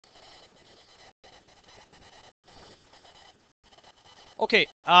Okay,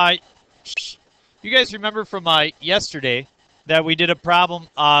 you guys remember from yesterday that we did a problem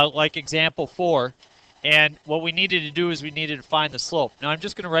like example 4, and what we needed to do is we needed to find the slope. Now I'm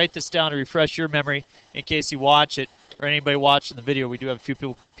just going to write this down to refresh your memory in case you watch it or anybody watching the video. We do have a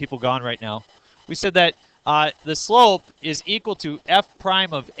few people gone right now. We said that the slope is equal to f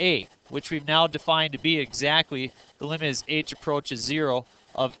prime of a, which we've now defined to be exactly the limit as h approaches 0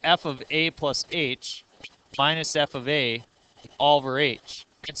 of f of a plus h minus f of a all over h.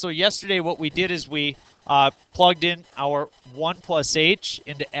 And so yesterday what we did is we plugged in our 1 plus h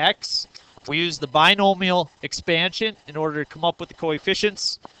into x. We used the binomial expansion in order to come up with the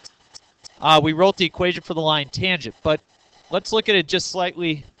coefficients. We wrote the equation for the line tangent, but let's look at it just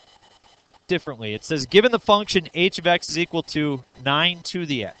slightly differently. It says given the function h of x is equal to 9 to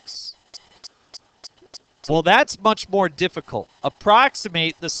the x. Well, that's much more difficult.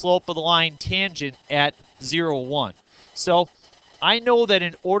 Approximate the slope of the line tangent at 0, 1. So I know that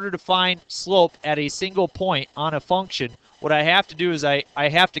in order to find slope at a single point on a function, what I have to do is I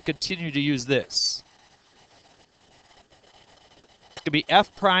have to continue to use this. It could be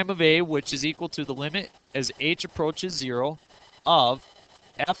f prime of a, which is equal to the limit as h approaches 0 of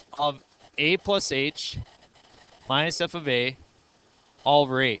f of a plus h minus f of a all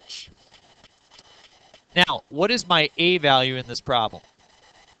over h. Now, what is my a value in this problem?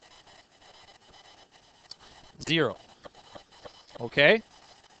 0. Okay?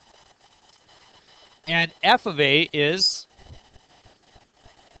 And f of a is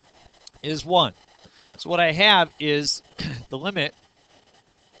 1. So what I have is the limit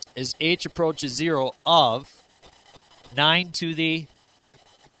is h approaches 0 of 9 to the,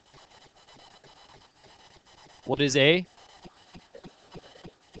 what is a?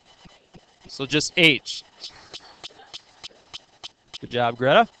 So just h. Good job,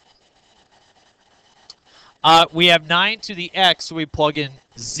 Greta. We have 9 to the x, so we plug in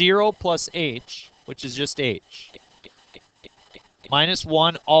 0 plus h, which is just h, minus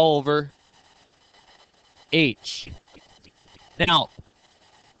 1 all over h. Now,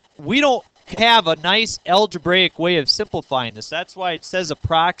 we don't have a nice algebraic way of simplifying this. That's why it says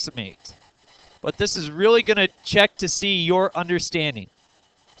approximate. But this is really going to check to see your understanding.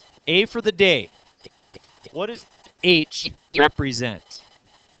 A for the day. What does h represent?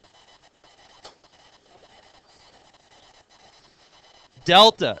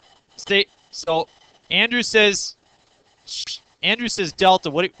 Delta. So Andrew says delta.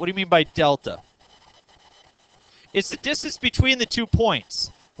 What do you mean by delta? It's the distance between the 2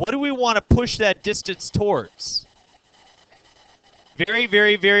 points. What do we want to push that distance towards? Very,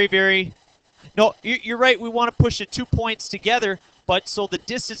 very, very, very. No, you're right. We want to push the 2 points together, but so the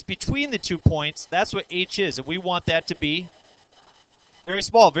distance between the 2 points, that's what h is, and we want that to be very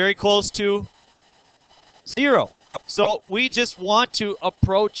small, very close to 0. So we just want to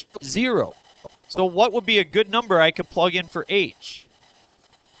approach 0. So what would be a good number I could plug in for h?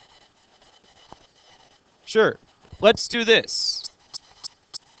 Sure. Let's do this.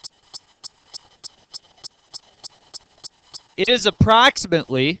 It is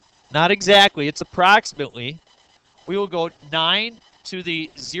approximately, not exactly, it's approximately, we will go 9 to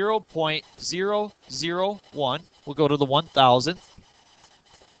the 0.001. We'll go to the 1,000th.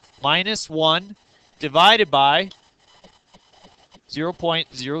 Minus 1 divided by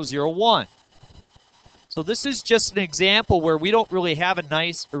 0.001. So this is just an example where we don't really have a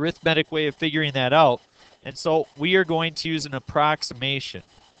nice arithmetic way of figuring that out. And so we are going to use an approximation.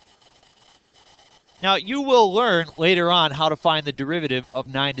 Now, you will learn later on how to find the derivative of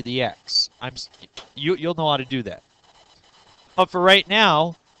 9 to the x. You'll know how to do that. But for right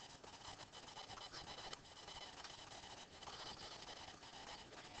now,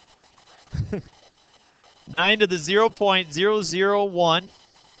 nine to the 0.001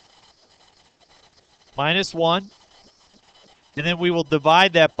 minus 1, and then we will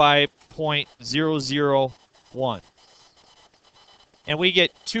divide that by 0.001. And we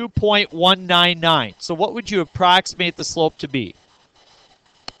get 2.199. So what would you approximate the slope to be?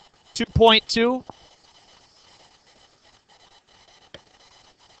 2.2?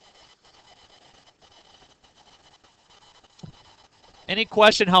 Any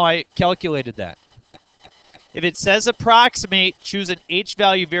question how I calculated that? If it says approximate, choose an h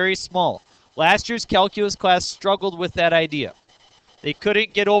value very small. Last year's calculus class struggled with that idea. They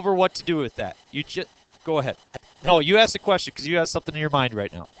couldn't get over what to do with that. You just go ahead. No, you ask the question because you have something in your mind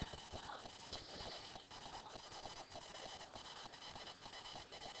right now.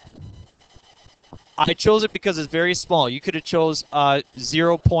 I chose it because it's very small. You could have chose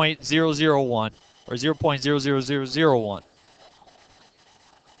 0.001 or 0.00001.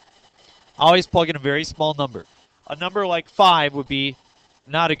 Always plug in a very small number. A number like 5 would be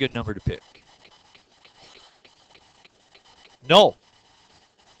Not a good number to pick. No.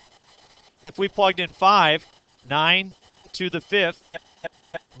 If we plugged in 5, 9 to the 5th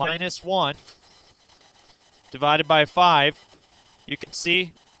minus 1 divided by 5, you can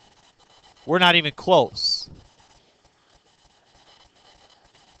see we're not even close.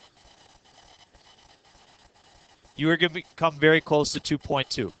 You are going to come very close to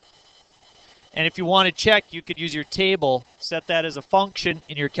 2.2. And if you want to check, you could use your table, set that as a function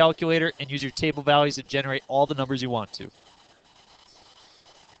in your calculator, and use your table values to generate all the numbers you want to.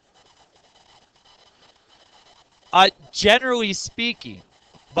 Generally speaking,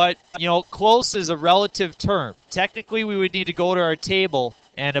 but you know, close is a relative term. Technically, we would need to go to our table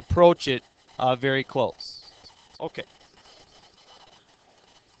and approach it very close. Okay.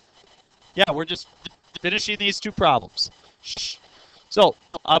 Yeah, we're just finishing these two problems. So,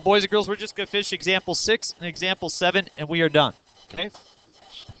 boys and girls, we're just going to finish example 6 and example 7, and we are done. Okay?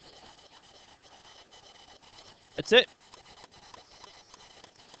 That's it.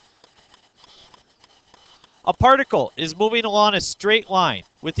 A particle is moving along a straight line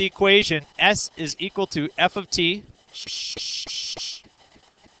with the equation S is equal to f of t,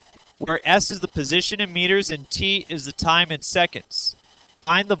 where S is the position in meters and t is the time in seconds.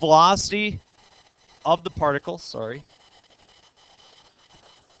 Find the velocity of the particle,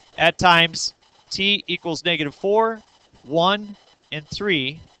 at times t equals -4, 1, and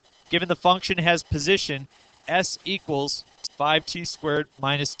 3, given the function has position S equals 5t squared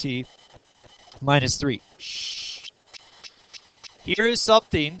minus t minus 3. Here's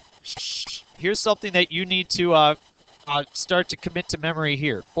something that you need to start to commit to memory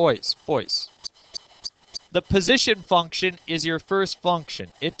here. Boys. The position function is your first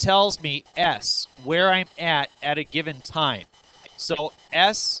function. It tells me S, where I'm at a given time. So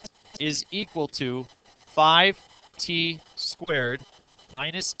S is equal to 5t squared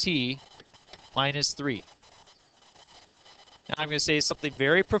minus t minus 3. Now I'm going to say something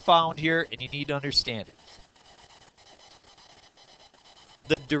very profound here, and you need to understand it.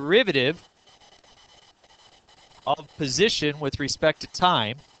 The derivative of position with respect to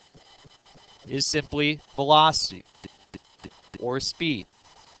time is simply velocity or speed.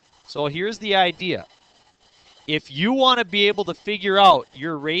 So here's the idea. If you want to be able to figure out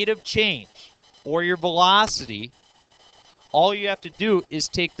your rate of change or your velocity, all you have to do is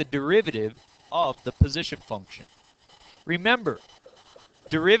take the derivative of the position function. Remember,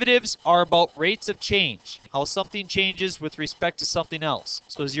 derivatives are about rates of change, how something changes with respect to something else.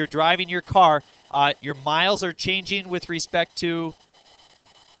 So as you're driving your car, your miles are changing with respect to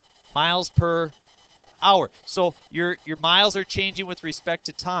miles per hour. So your miles are changing with respect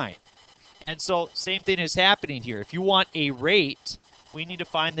to time. And so same thing is happening here. If you want a rate, we need to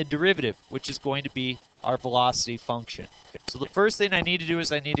find the derivative, which is going to be our velocity function. So the first thing I need to do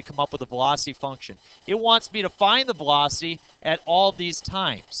is I need to come up with a velocity function. It wants me to find the velocity at all these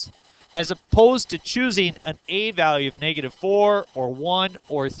times. As opposed to choosing an a value of -4 or 1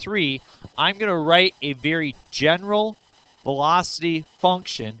 or 3, I'm going to write a very general velocity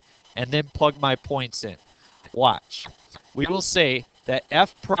function and then plug my points in. Watch. We will say that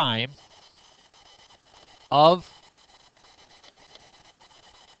f prime of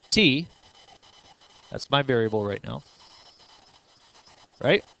t, that's my variable right now,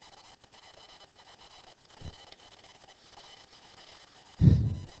 right?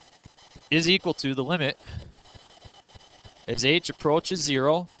 Is equal to the limit as h approaches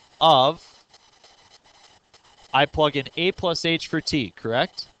 0 of, I plug in a plus h for t,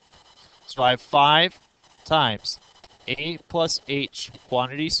 correct? So I have 5 times a plus h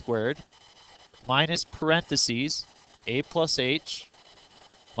quantity squared minus parentheses a plus h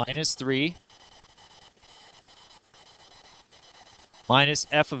minus 3 minus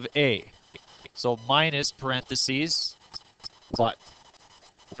f of a. So minus parentheses, what?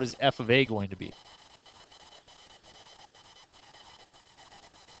 What is f of a going to be?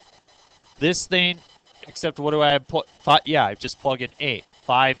 This thing, except what do I have put? Yeah, I just plug in a.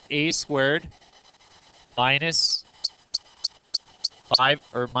 5a squared minus 5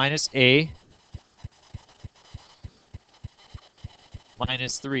 or minus a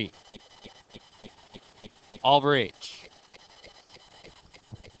minus 3 all over h.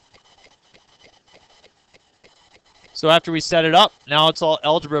 So after we set it up, now it's all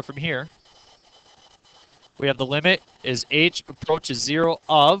algebra from here. We have the limit as h approaches 0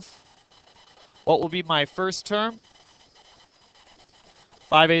 of, what will be my first term?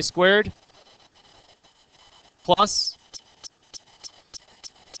 5a squared plus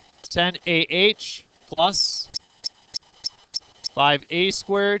 10ah plus 5a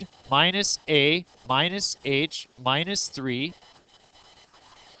squared minus a minus h minus 3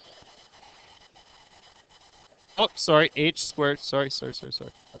 Oh, sorry, h squared. Sorry.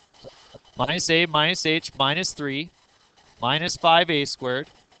 Minus a minus h minus 3 minus 5a squared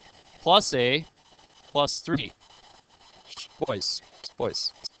plus a plus 3. Boys.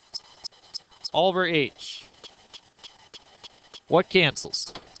 All over h. What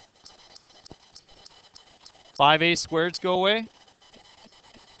cancels? 5a squareds go away.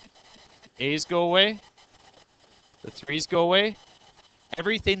 A's go away. The 3's go away.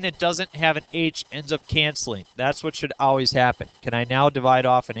 Everything that doesn't have an h ends up canceling. That's what should always happen. Can I now divide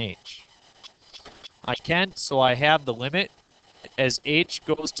off an h? I can, so I have the limit as h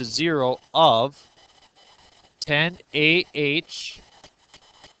goes to 0 of 10ah.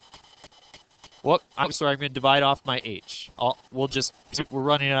 Whoop, I'm sorry, I'm going to divide off my h. We're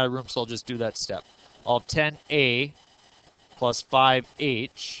running out of room, so I'll just do that step. Of 10a plus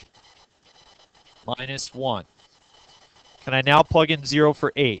 5h minus 1. Can I now plug in 0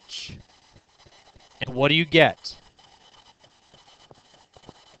 for h? And what do you get?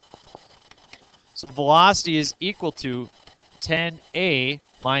 So velocity is equal to 10a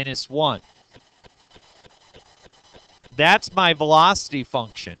minus 1. That's my velocity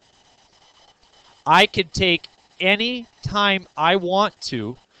function. I can take any time I want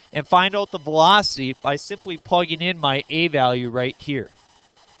to and find out the velocity by simply plugging in my a value right here.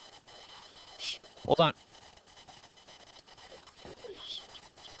 Hold on.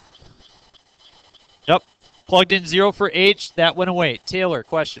 Yep. Plugged in 0 for h. That went away. Taylor,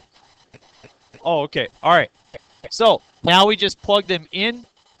 question. Oh, okay. All right. So now we just plug them in.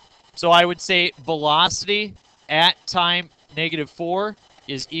 So I would say velocity at time -4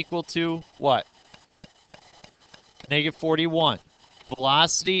 is equal to what? -41.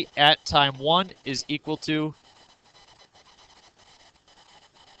 Velocity at time 1 is equal to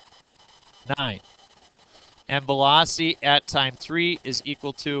 9. And velocity at time 3 is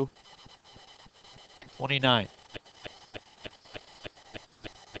equal to 29.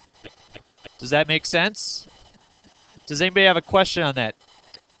 Does that make sense? Does anybody have a question on that?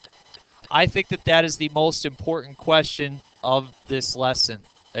 I think that is the most important question of this lesson,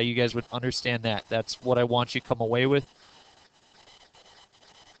 that you guys would understand that. That's what I want you to come away with.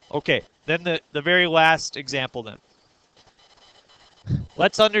 Okay, then the very last example then.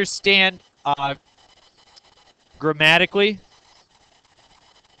 Let's understand grammatically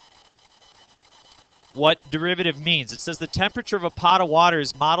what derivative means. It says the temperature of a pot of water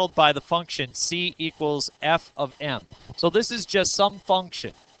is modeled by the function C equals F of M. So this is just some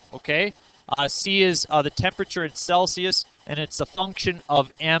function, okay? C is the temperature in Celsius, and it's a function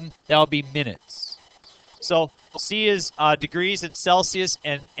of M. That'll be minutes. So C is degrees in Celsius,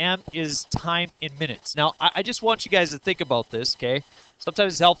 and M is time in minutes. Now, I just want you guys to think about this, okay?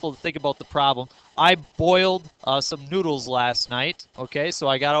 Sometimes it's helpful to think about the problem. I boiled some noodles last night, okay? So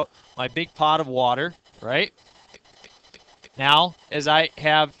I got out my big pot of water, right? Now, as I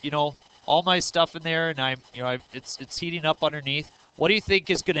have, all my stuff in there, and it's heating up underneath, what do you think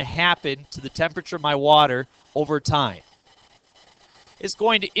is going to happen to the temperature of my water over time? It's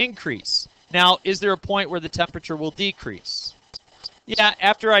going to increase. Now, is there a point where the temperature will decrease? Yeah,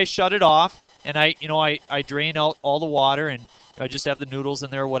 after I shut it off and I drain out all the water and I just have the noodles in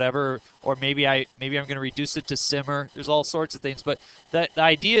there or whatever, or maybe I'm going to reduce it to simmer. There's all sorts of things, but the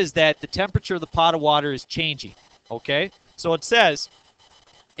idea is that the temperature of the pot of water is changing, okay? So it says,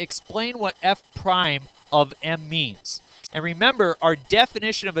 explain what f prime of m means. And remember, our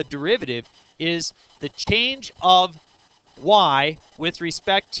definition of a derivative is the change of y with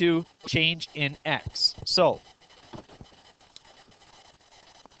respect to change in x. So,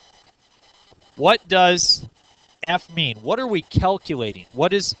 what does f mean? What are we calculating?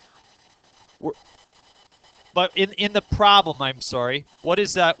 But in the problem, I'm sorry, what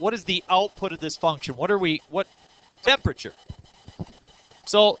is that? What is the output of this function? What temperature?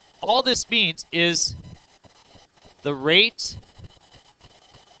 So all this means is the rate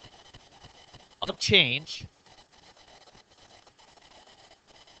of change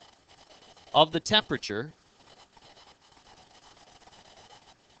of the temperature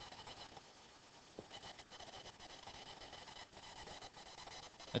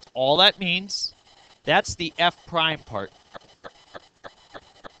that's all that means. That's the f prime part.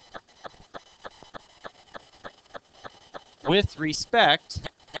 With respect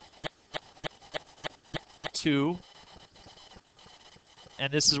to,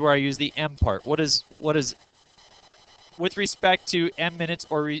 and this is where I use the m part. What is with respect to m minutes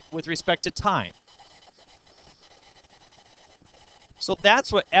or with respect to time? So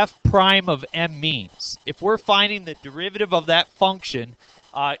that's what f prime of m means. If we're finding the derivative of that function,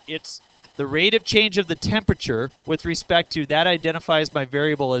 it's the rate of change of the temperature with respect to that identifies my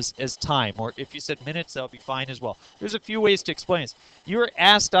variable as time, or if you said minutes, that'll be fine as well. There's a few ways to explain this. You are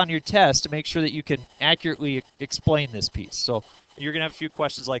asked on your test to make sure that you can accurately explain this piece. So you're going to have a few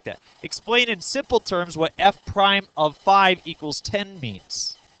questions like that. Explain in simple terms what f prime of 5 equals 10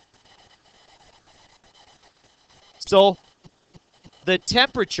 means. So the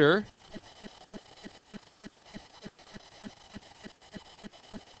temperature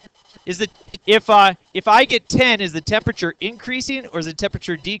is the if I get 10, is the temperature increasing or is the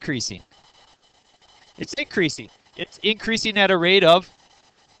temperature decreasing? It's increasing. It's increasing at a rate of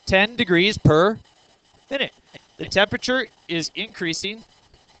 10 degrees per minute. The temperature is increasing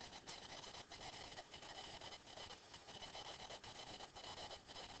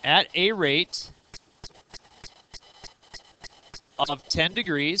at a rate of 10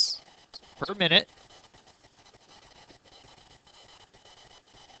 degrees per minute.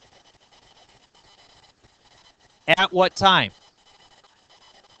 At what time?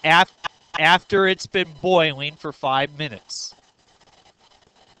 After it's been boiling for 5 minutes.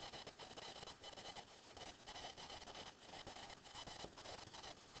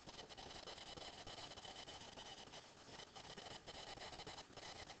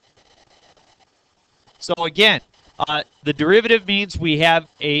 So again, the derivative means we have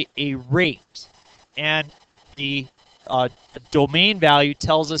a rate, and the domain value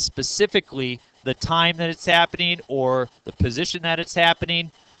tells us specifically the time that it's happening or the position that it's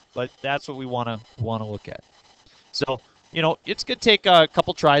happening, but that's what we want to look at. So, you know, it's going to take a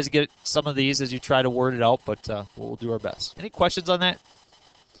couple tries to get some of these as you try to word it out, but we'll do our best. Any questions on that?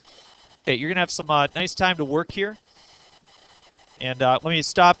 Okay, you're going to have some nice time to work here. And let me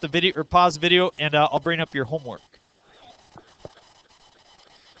stop the video or pause the video, and I'll bring up your homework.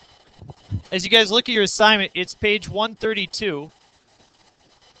 As you guys look at your assignment, it's page 132.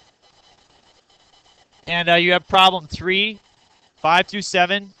 And you have problem 3, 5 through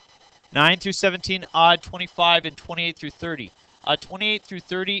 7, 9 through 17, odd, 25, and 28 through 30. 28 through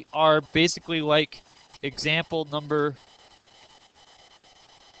 30 are basically like example number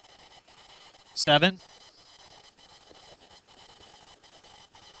 7.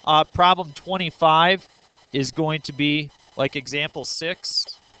 Problem 25 is going to be like example 6.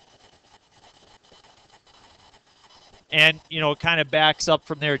 And, you know, it kind of backs up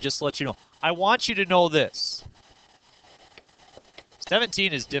from there just to let you know. I want you to know this.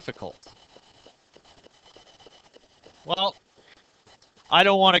 17 is difficult. Well, I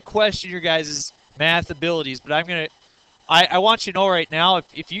don't want to question your guys' math abilities, but I want you to know right now,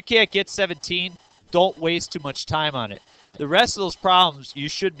 if you can't get 17, don't waste too much time on it. The rest of those problems you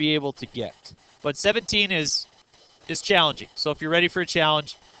should be able to get. But 17 is challenging. So if you're ready for a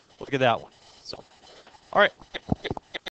challenge, look at that one. So, all right.